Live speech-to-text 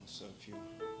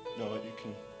you know it, you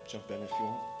can jump in if you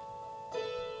want.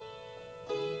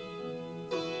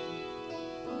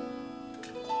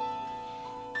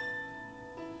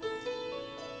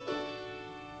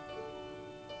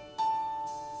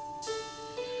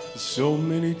 So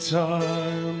many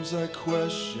times I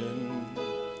question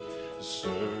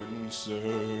certain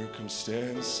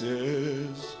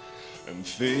circumstances and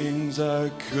things I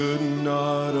could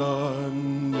not understand.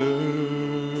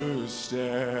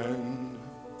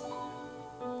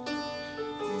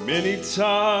 Many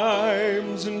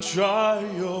times in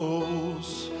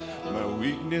trials, my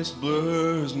weakness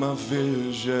blurs my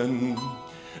vision,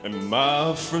 and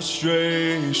my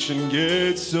frustration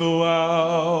gets so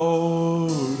out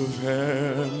of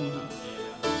hand.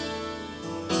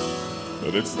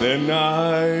 But it's then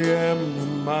I am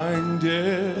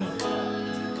reminded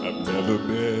I've never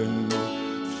been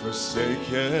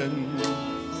forsaken.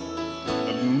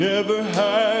 I've never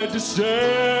had to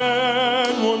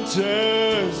stand one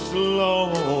test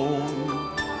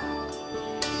alone.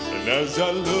 And as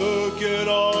I look at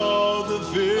all the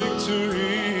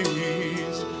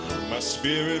victories, my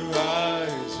spirit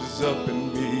rises up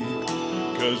in me,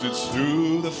 'cause it's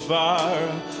through the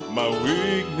fire my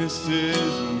weakness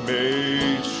is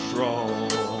made strong.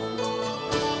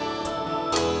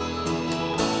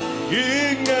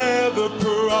 He never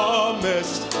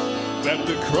promised that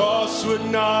the cross would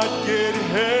not get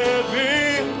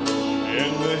heavy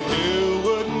and the hill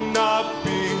would not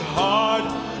be hard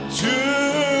to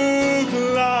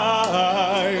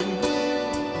climb.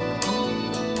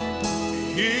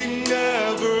 He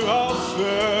never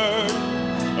offered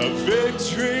a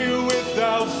victory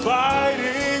without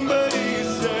fighting, but he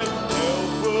said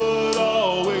help would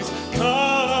always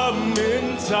come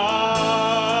in time.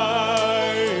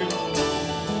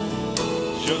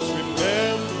 Just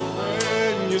remember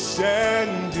when you're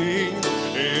standing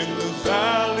in the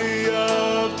valley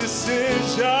of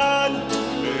decision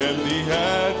and the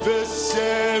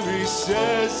adversary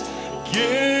says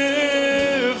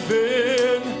give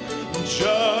in,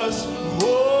 just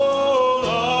hold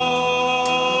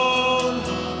on.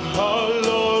 Our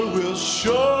Lord will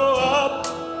show up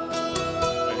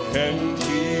and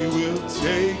he will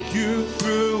take you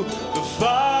through the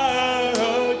fire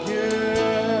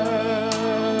again.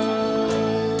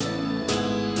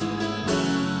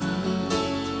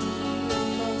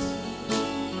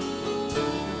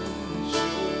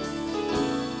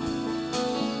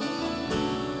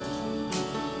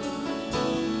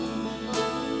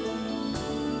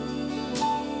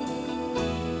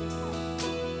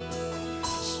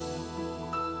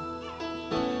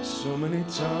 So many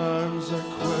times I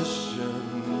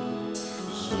question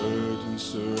certain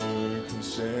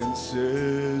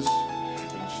circumstances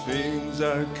and things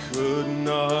I could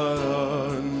not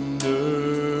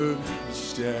understand.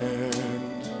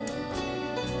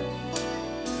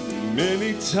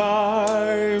 Many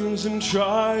times in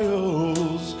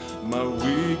trials, my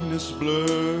weakness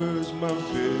blurs my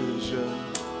vision,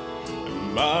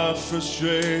 and my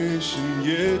frustration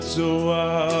gets so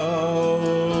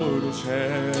out of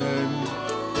hand.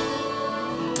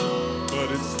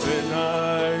 But it's then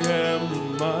I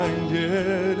am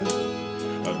reminded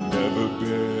I've never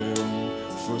been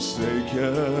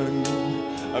forsaken.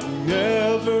 I've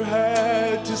never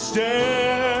had to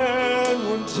stand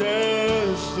one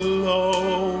test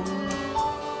alone.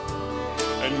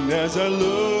 And as I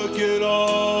look at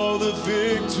all the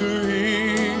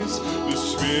victories, the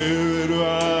Spirit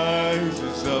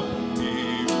rises up in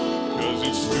me, 'cause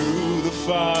it's through the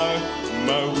fire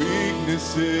my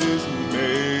weakness is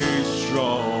made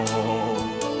strong.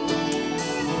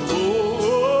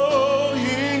 Oh,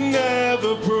 he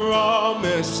never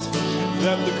promised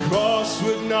that the cross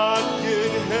would not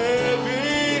get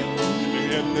heavy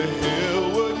and the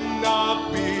hill would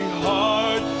not be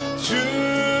hard to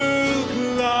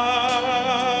climb.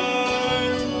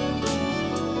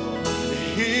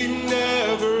 He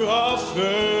never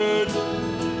offered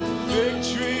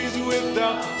victories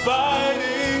without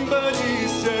fighting, but he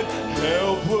said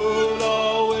help would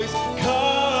always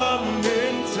come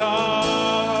in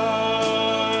time.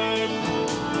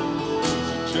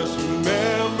 So just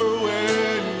remember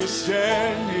when you're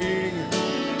standing in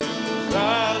the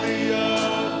valley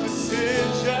of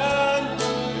decision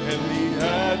and the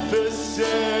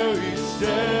adversary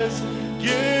says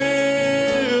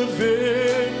give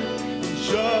in,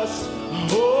 just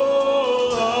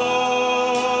hold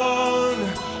on.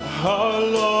 Our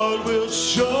Lord will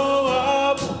show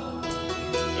up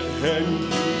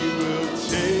and he will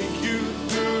take you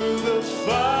through the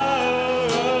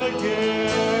fire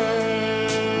again.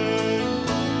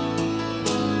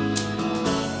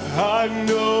 I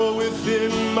know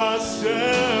within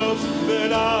myself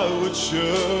would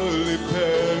surely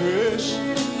perish.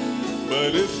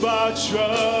 But if I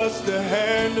trust the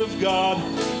hand of God,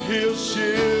 He'll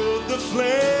shield the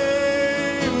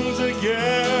flames again,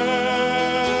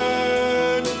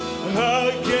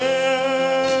 again.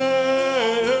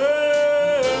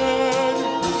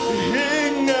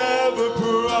 He never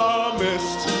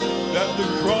promised that the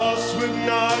cross would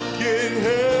not get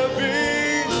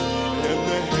heavy and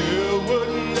the hill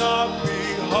would not be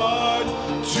hard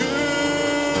to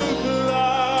climb.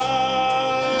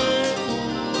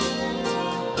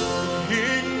 He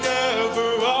never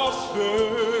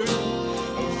offered a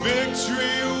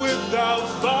victory without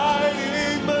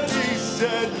fighting, but He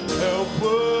said help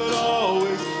would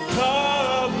always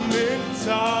come in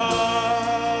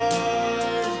time.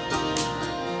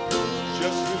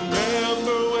 Just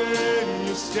remember when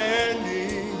you're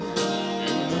standing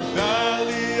in the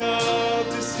valley of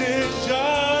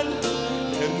decision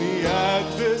and the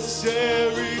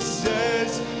adversary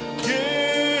says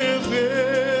give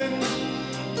in,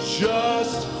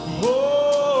 just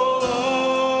hold on.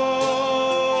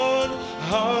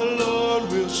 Our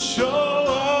Lord will show